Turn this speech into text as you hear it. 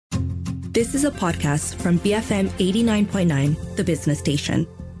This is a podcast from BFM 89.9, the business station.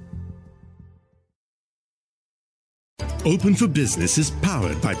 Open for Business is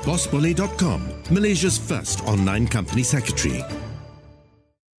powered by BossBole.com, Malaysia's first online company secretary.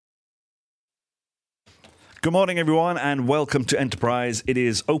 Good morning, everyone, and welcome to Enterprise. It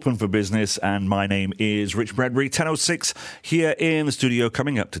is Open for Business, and my name is Rich Bradbury. 10:06 here in the studio,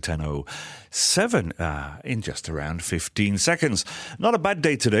 coming up to 10:07 in just around 15 seconds. Not a bad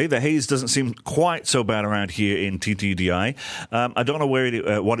day today. The haze doesn't seem quite so bad around here in TTDI. I don't know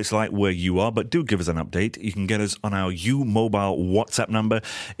what it's like where you are, but do give us an update. You can get us on our U-Mobile WhatsApp number.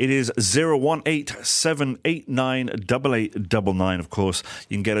 It is 018-789-8899, of course.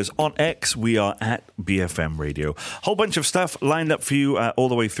 You can get us on X. We are at BFM Radio. Whole bunch of stuff lined up for you all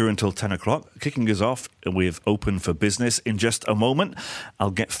the way through until 10 o'clock. Kicking us off with Open for Business in just a moment.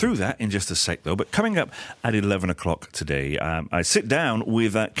 I'll get through that in just a sec, though. But coming up at 11 o'clock today, I sit down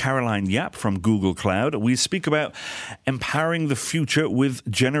with Caroline Yap from Google Cloud. We speak about empowering the future with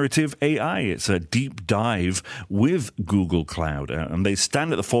generative AI. It's a deep dive with Google Cloud. And they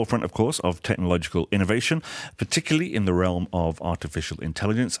stand at the forefront, of course, of technological innovation, particularly in the realm of artificial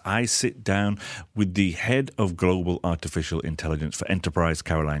intelligence. I sit down with the head of global artificial intelligence for Enterprise,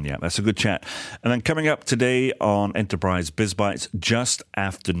 Caroline Yap. That's a good chat. And then coming up today on Enterprise BizBytes, just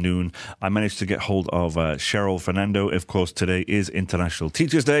after noon, I managed to get hold of Cheryl Fernando. Of course, today is International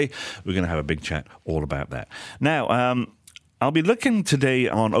Teachers' Day. We're going to have a big chat all about that. Now, I'll be looking today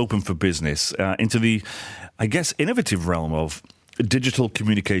on Open for Business into the, I guess, innovative realm of digital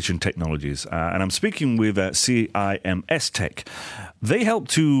communication technologies. And I'm speaking with CIMS Tech. They help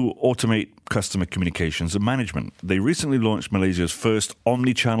to automate customer communications and management. They recently launched Malaysia's first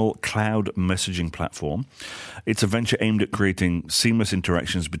omni-channel cloud messaging platform. It's a venture aimed at creating seamless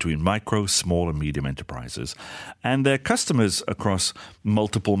interactions between micro, small and medium enterprises. And their customers across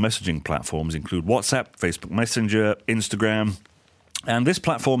multiple messaging platforms include WhatsApp, Facebook Messenger, Instagram. And this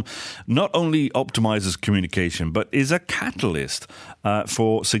platform not only optimizes communication, but is a catalyst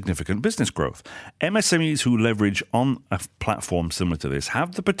for significant business growth. MSMEs who leverage on a platform similar to this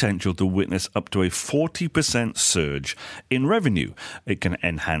have the potential to witness up to a 40% surge in revenue. It can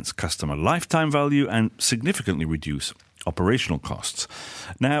enhance customer lifetime value and significantly reduce operational costs.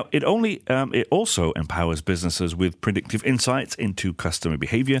 Now, it also empowers businesses with predictive insights into customer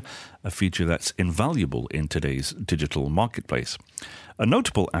behavior, a feature that's invaluable in today's digital marketplace. A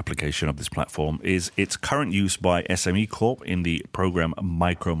notable application of this platform is its current use by SME Corp in the program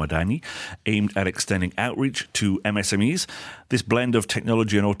Micro Madani, aimed at extending outreach to MSMEs. This blend of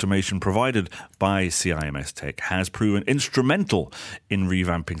technology and automation provided by CIMS Tech has proven instrumental in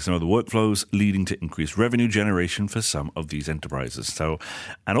revamping some of the workflows, leading to increased revenue generation for some of these enterprises.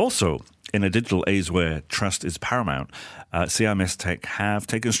 And also, in a digital age where trust is paramount, CIMS Tech have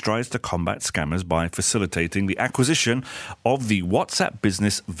taken strides to combat scammers by facilitating the acquisition of the WhatsApp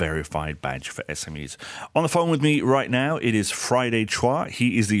Business Verified Badge for SMEs. On the phone with me right now, it is Friday Chua.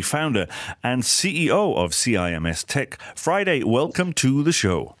 He is the founder and CEO of CIMS Tech. Friday, welcome to the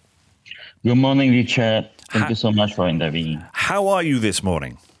show. Good morning, Richard. Thank you so much for intervening. How are you this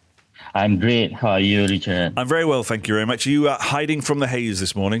morning? I'm great. How are you, Richard? I'm very well, thank you very much. Are you hiding from the haze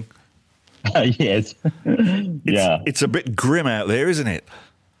this morning? Yes. It's a bit grim out there, isn't it?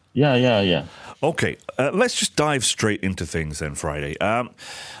 Yeah. Okay, let's just dive straight into things then, Friday.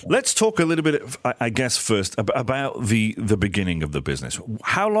 Let's talk a little bit, I guess, first about the beginning of the business.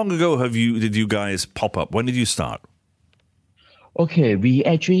 How long ago did you guys pop up? When did you start? Okay, we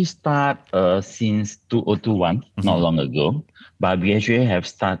actually start since 2021, not long ago. But we actually have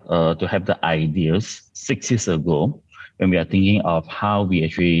started to have the ideas 6 years ago, when we are thinking of how we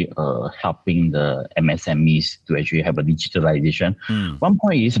actually helping the MSMEs to actually have a digitalization. One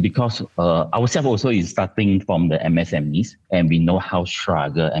point is because ourselves also is starting from the MSMEs, and we know how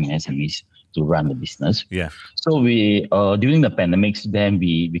struggle MSMEs to run the business. Yeah. So we during the pandemics, then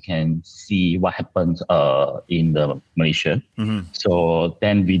we can see what happens in the Malaysia. So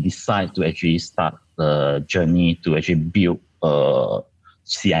then we decide to actually start the journey to actually build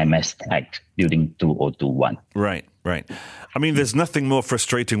CIMS Tech during 2021. Right. I mean, there's nothing more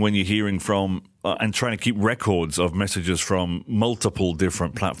frustrating when you're hearing from and trying to keep records of messages from multiple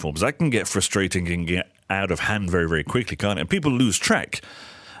different platforms. That can get frustrating and get out of hand very, very quickly, can't it? And people lose track.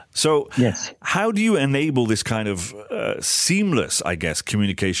 So yes. How do you enable this kind of seamless, I guess,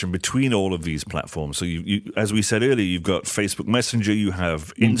 communication between all of these platforms? So you, as we said earlier, you've got Facebook Messenger, you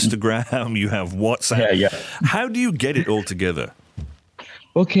have Instagram, you have WhatsApp. Yeah. How do you get it all together?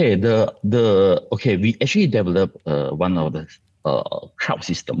 Okay, we actually developed one of the cloud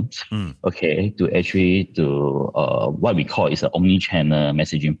systems, okay, to actually do what we call is an omni-channel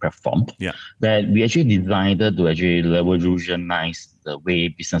messaging platform. Yeah. That we actually designed to actually revolutionize the way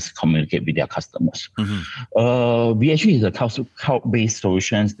business communicate with their customers. We actually is a cloud-based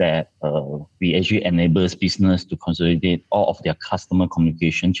solutions that we actually enables business to consolidate all of their customer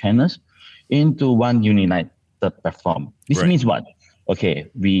communication channels into one united platform. This means what? Okay,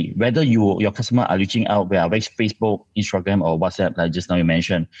 whether your customer are reaching out via Facebook, Instagram, or WhatsApp, like just now you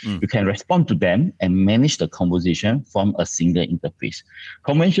mentioned, you can respond to them and manage the conversation from a single interface.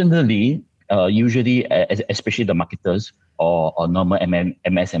 Conventionally, usually, especially the marketers or normal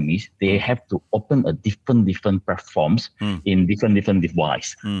MSMEs, they have to open a different platforms in different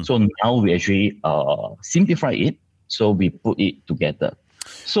device. So now we actually simplify it. So we put it together.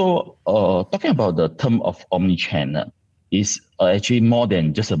 So talking about the term of omnichannel is actually more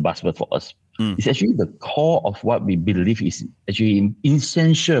than just a buzzword for us. It's actually the core of what we believe is actually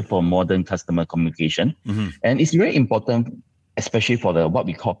essential for modern customer communication. And it's very important, especially for the what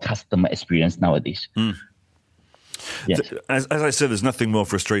we call customer experience nowadays. Yes. As I said, there's nothing more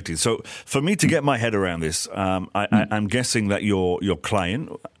frustrating. So for me to get my head around this, I'm guessing that your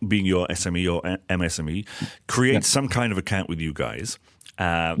client, being your SME or MSME, creates some kind of account with you guys.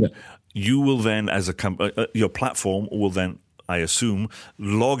 You will then, as a your platform will then, I assume,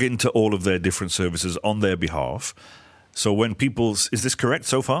 log into all of their different services on their behalf. So when is this correct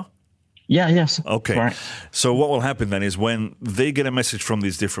so far? Yes. Okay. Correct. So what will happen then is when they get a message from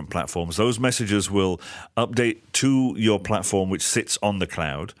these different platforms, those messages will update to your platform, which sits on the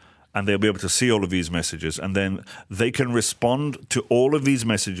cloud, and they'll be able to see all of these messages, and then they can respond to all of these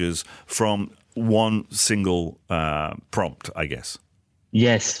messages from one single prompt, I guess.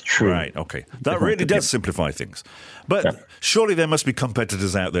 Yes, true. Right, okay. That really does simplify things. But surely there must be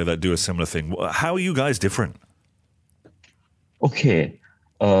competitors out there that do a similar thing. How are you guys different? Okay.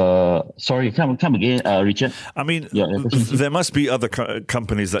 Sorry, come again, Richard. I mean, there must be other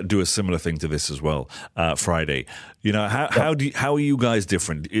companies that do a similar thing to this as well, Friday. You know, how are you guys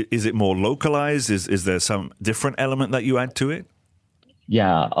different? Is it more localized? Is there some different element that you add to it?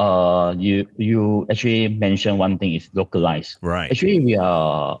 Yeah, you actually mentioned one thing is localized. Right. Actually, we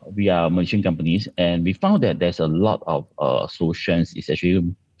are Malaysian companies, and we found that there's a lot of solutions. It's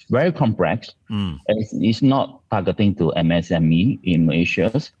actually very complex, and it's not targeting to MSME in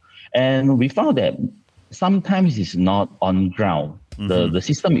Malaysia. And we found that sometimes it's not on ground. The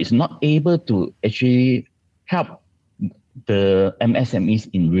system is not able to actually help the MSMEs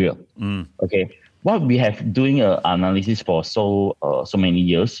in real. Okay. What we have doing an analysis for so many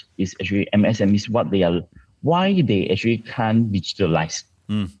years is actually MSMEs why they actually can't digitalize.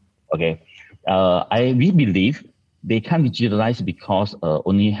 Okay, we believe they can't digitalize because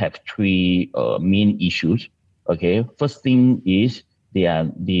only have three main issues. Okay, first thing is they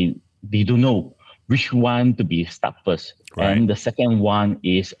don't know which one to be start first, and the second one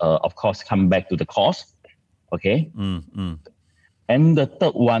is of course come back to the cost. Okay, and the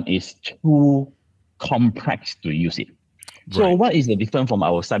third one is too complex to use it. So what is the difference from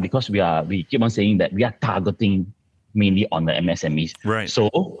our side? Because we keep on saying that we are targeting mainly on the MSMEs. Right.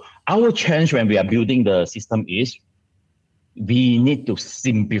 So our challenge when we are building the system is we need to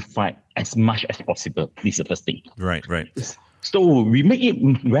simplify as much as possible. This is the first thing. Right. So we make it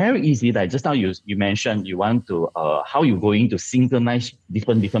very easy. Like just now you mentioned you want to how you're going to synchronize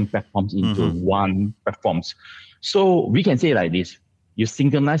different platforms into one platforms. So we can say like this. You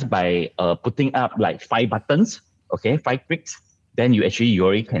synchronize by putting up like 5 buttons, okay, 5 clicks. Then you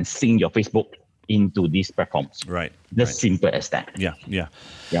already can sync your Facebook into these platforms. Right. Just simple as that. Yeah.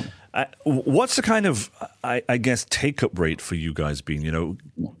 What's the kind of, I guess, take-up rate for you guys been? You know,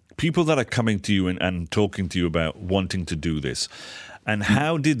 people that are coming to you and talking to you about wanting to do this, and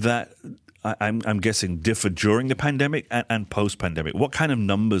how did that, I'm guessing, differ during the pandemic and post-pandemic? What kind of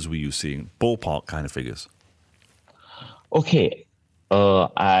numbers were you seeing? Ballpark kind of figures. Okay.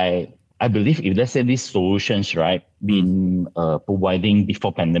 I believe if let's say these solutions, right, been providing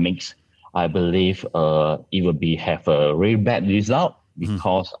before pandemics, I believe it will have a very bad result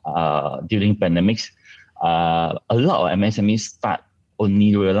because during pandemics, a lot of MSMEs start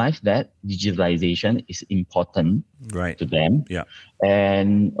only realize that digitalization is important to them. Yeah.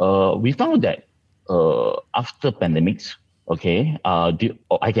 And we found that after pandemics, okay,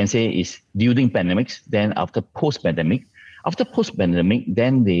 I can say is during pandemics, then after post-pandemic,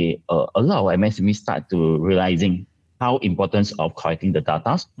 then a lot of MSMEs start to realizing how important of collecting the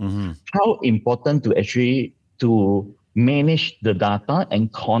data, how important to actually to manage the data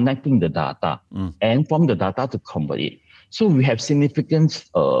and connecting the data, and from the data to convert it. So we have significant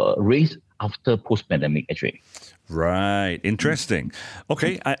raise after post-pandemic actually. Right. Interesting.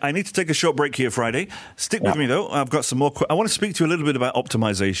 Okay. I need to take a short break here, Friday. Stick with me, though. I've got some more. I want to speak to you a little bit about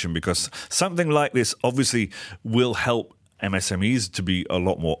optimization, because something like this obviously will help MSMEs to be a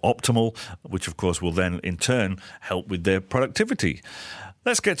lot more optimal, which, of course, will then in turn help with their productivity.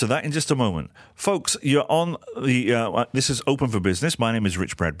 Let's get to that in just a moment. Folks, you're on the, this is Open for Business. My name is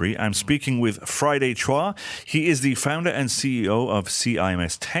Rich Bradbury. I'm speaking with Friday Chua. He is the founder and CEO of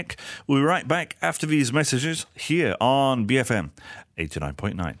CIMS Tech. We'll be right back after these messages here on BFM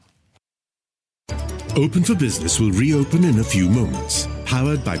 89.9. Open for Business will reopen in a few moments.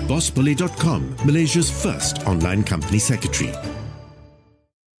 Powered by BossBully.com, Malaysia's first online company secretary.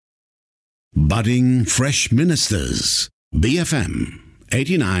 Budding Fresh Ministers. BFM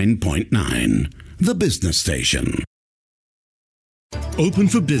 89.9, the business station. Open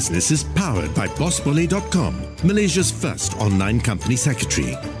for Business is powered by BossBully.com, Malaysia's first online company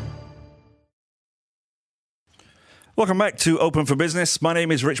secretary. Welcome back to Open for Business. My name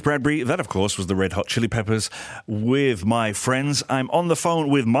is Rich Bradbury. That, of course, was the Red Hot Chili Peppers with my friends. I'm on the phone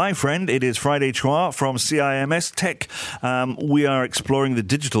with my friend. It is Friday Chua from CIMS Tech. We are exploring the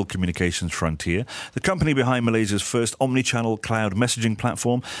digital communications frontier, the company behind Malaysia's first omni-channel cloud messaging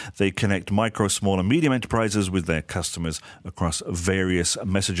platform. They connect micro, small and medium enterprises with their customers across various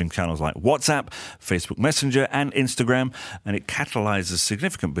messaging channels like WhatsApp, Facebook Messenger and Instagram, and it catalyzes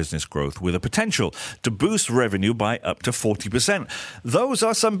significant business growth with a potential to boost revenue by up to 40%. Those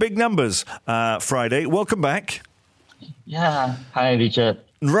are some big numbers, Friday. Welcome back. Yeah. Hi, Richard.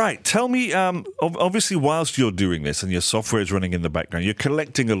 Right. Tell me, obviously, whilst you're doing this and your software is running in the background, you're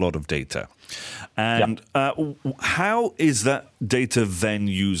collecting a lot of data. And how is that data then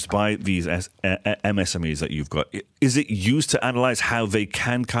used by these MSMEs that you've got? Is it used to analyze how they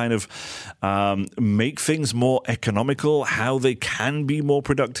can kind of make things more economical, how they can be more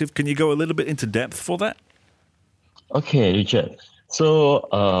productive? Can you go a little bit into depth for that? Okay, Richard. So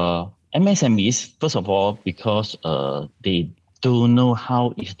MSMEs, first of all, because they don't know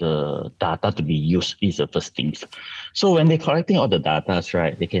how is the data to be used is the first thing. So when they're collecting all the data,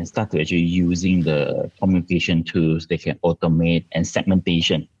 right, they can start to actually using the communication tools, they can automate, and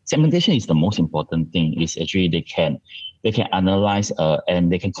segmentation. Segmentation is the most important thing. Is actually they can analyze and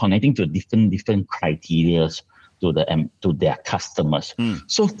they can connecting to different criteria to their customers.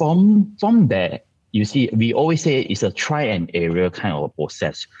 So from there, you see, we always say it's a try and error kind of a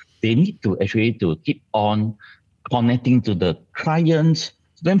process. They need to actually to keep on connecting to the clients.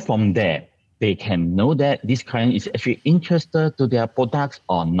 Then from there, they can know that this client is actually interested to their products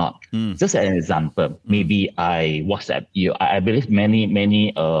or not. Just an example, maybe I WhatsApp you. I believe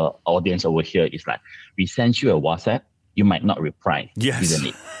many audience over here is like, we send you a WhatsApp, you might not reply. Yes. Isn't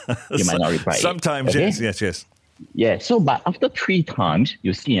it? You might not reply. Sometimes, okay? Yes. Yeah, so but after 3 times,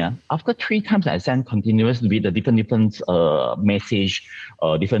 you see, after 3 times I send continuous with the different message,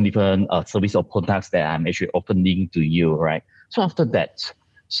 different service or products that I'm actually opening to you, right? So after that,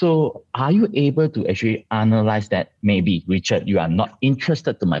 so are you able to actually analyze that? Maybe, Richard, you are not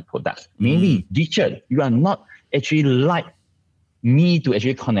interested to my products. Maybe, Richard, you are not actually like me to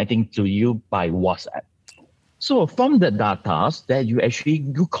actually connecting to you by WhatsApp. So from the data that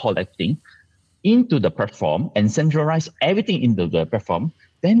you collecting into the platform and centralize everything into the platform,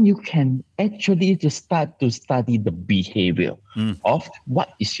 then you can actually just start to study the behavior of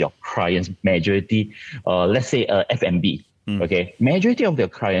what is your client's majority. Let's say F&B. Okay, majority of the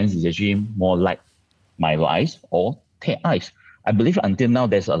clients is actually more like My Rice or Teh Ice. I believe until now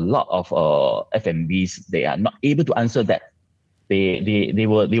there's a lot of F&Bs. They are not able to answer that. They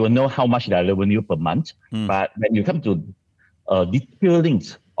will know how much their revenue per month. But when you come to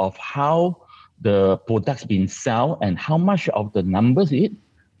detailings of how the products being sold and how much of the numbers it,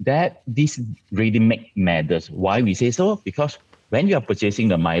 that this really matters. Why we say so? Because when you are purchasing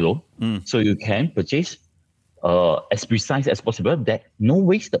the Milo, so you can purchase as precise as possible, that no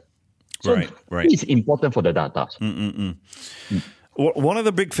wasted. So right. It's important for the data. One of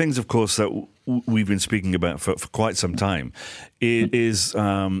the big things, of course, that we've been speaking about for quite some time is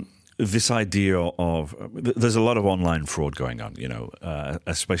this idea of there's a lot of online fraud going on,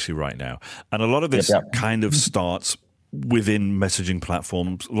 especially right now. And a lot of this kind of starts within messaging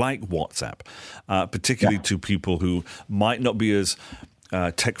platforms like WhatsApp, particularly to people who might not be as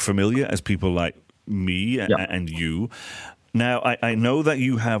tech familiar as people like me and you. Now, I know that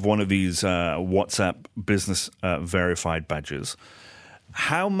you have one of these WhatsApp business verified badges.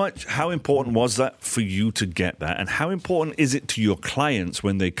 How important was that for you to get that? And how important is it to your clients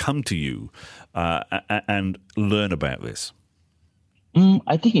when they come to you and learn about this?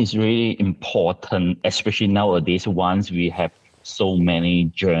 I think it's really important, especially nowadays, once we have so many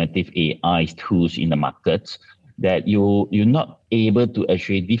generative AI tools in the market. that you're not able to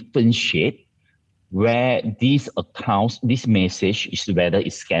actually differentiate where these accounts, this message is whether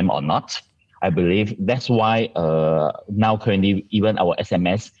it's scam or not. I believe that's why now currently even our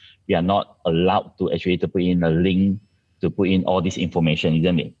SMS, we are not allowed to actually to put in a link to put in all this information,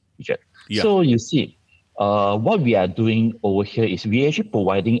 isn't it, Richard? Yeah. So you see, what we are doing over here is we actually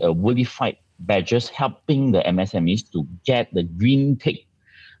providing a verified badges, helping the MSMEs to get the green tick.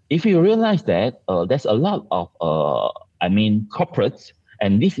 If you realize that there's a lot of, corporates,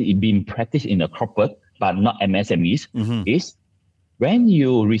 and this is being practiced in a corporate, but not MSMEs, is when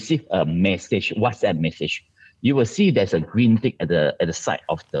you receive a message, WhatsApp message, you will see there's a green tick at the side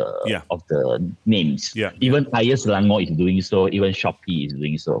of the names. Yeah. Even Ayah Selangor is doing so. Even Shopee is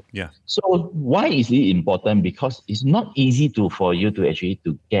doing so. Yeah. So why is it important? Because it's not easy for you to actually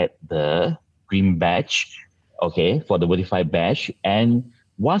to get the green badge, okay, for the verified badge. And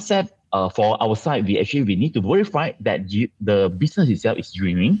WhatsApp, for our side, we need to verify that the business itself is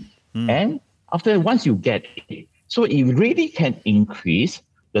genuine. And once you get it, so it really can increase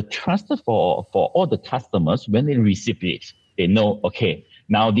the trust for all the customers. When they receive it, they know, okay,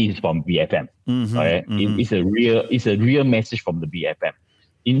 now this is from BFM. Right? It's a real message from the BFM.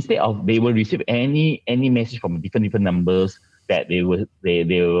 Instead of they will receive any message from different numbers that they will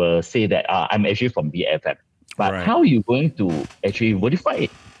say that I'm actually from BFM. But how are you going to actually verify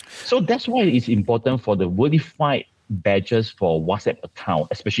it? So that's why it's important for the verified badges for WhatsApp account,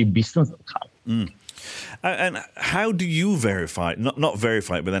 especially business account. And how do you verify, not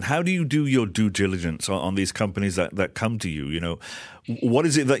verify it, but then how do you do your due diligence on these companies that come to you? You know, what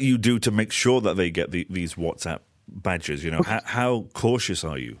is it that you do to make sure that they get these WhatsApp badges? You know, how cautious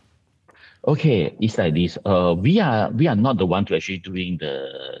are you? Okay, it's like this. We are not the one to actually doing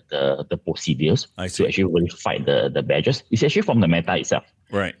the procedures to actually verify the badges. It's actually from the Meta itself.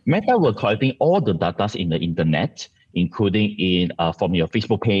 Right. Meta will collecting all the data in the internet, including in from your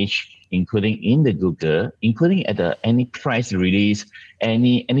Facebook page, including in the Google, including at any price release,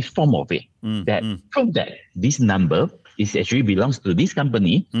 any form of it that prove that this number is actually belongs to this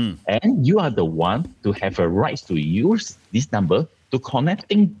company, and you are the one to have a right to use this number to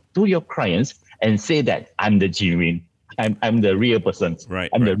connecting to your clients and say that I'm the genuine. I'm the real person.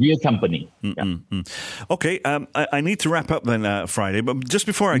 I'm the real company. Okay, I need to wrap up then, Friday. But just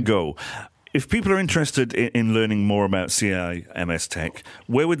before I go, if people are interested in learning more about CIMS Tech,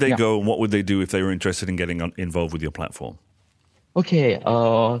 where would they go and what would they do if they were interested in getting involved with your platform? Okay,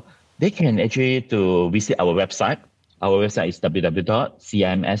 they can actually to visit our website. Our website is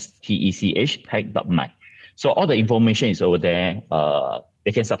www.cimstech.my. So all the information is over there.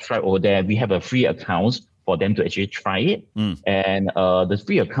 They can subscribe over there. We have a free account for them to actually try it. And the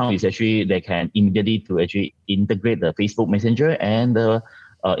free account is actually, they can immediately to actually integrate the Facebook Messenger and the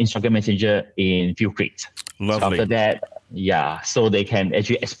Instagram Messenger in few clicks. Lovely. So after that, so they can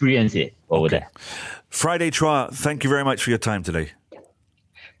actually experience it over there. Friday Chua, thank you very much for your time today.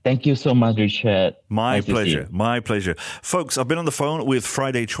 Thank you so much, Richard. My pleasure. Folks, I've been on the phone with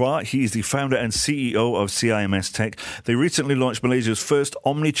Friday Chua. He is the founder and CEO of CIMS Tech. They recently launched Malaysia's first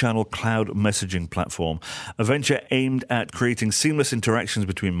omni-channel cloud messaging platform, a venture aimed at creating seamless interactions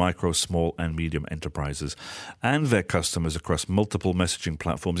between micro, small and medium enterprises and their customers across multiple messaging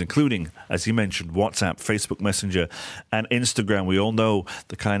platforms, including, as you mentioned, WhatsApp, Facebook Messenger and Instagram. We all know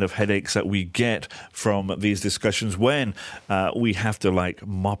the kind of headaches that we get from these discussions when we have to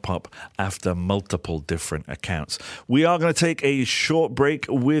mop up after multiple different accounts. We are going to take a short break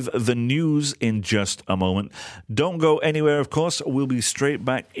with the news in just a moment. Don't go anywhere, of course. We'll be straight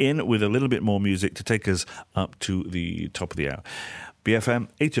back in with a little bit more music to take us up to the top of the hour. BFM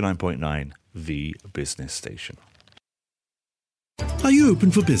 89.9, the business station. Are you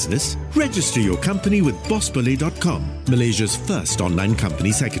open for business? Register your company with bossballet.com, Malaysia's first online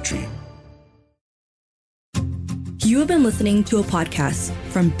company secretary. You have been listening to a podcast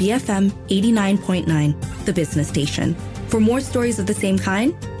from BFM 89.9, the business station. For more stories of the same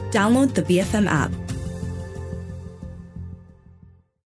kind, download the BFM app.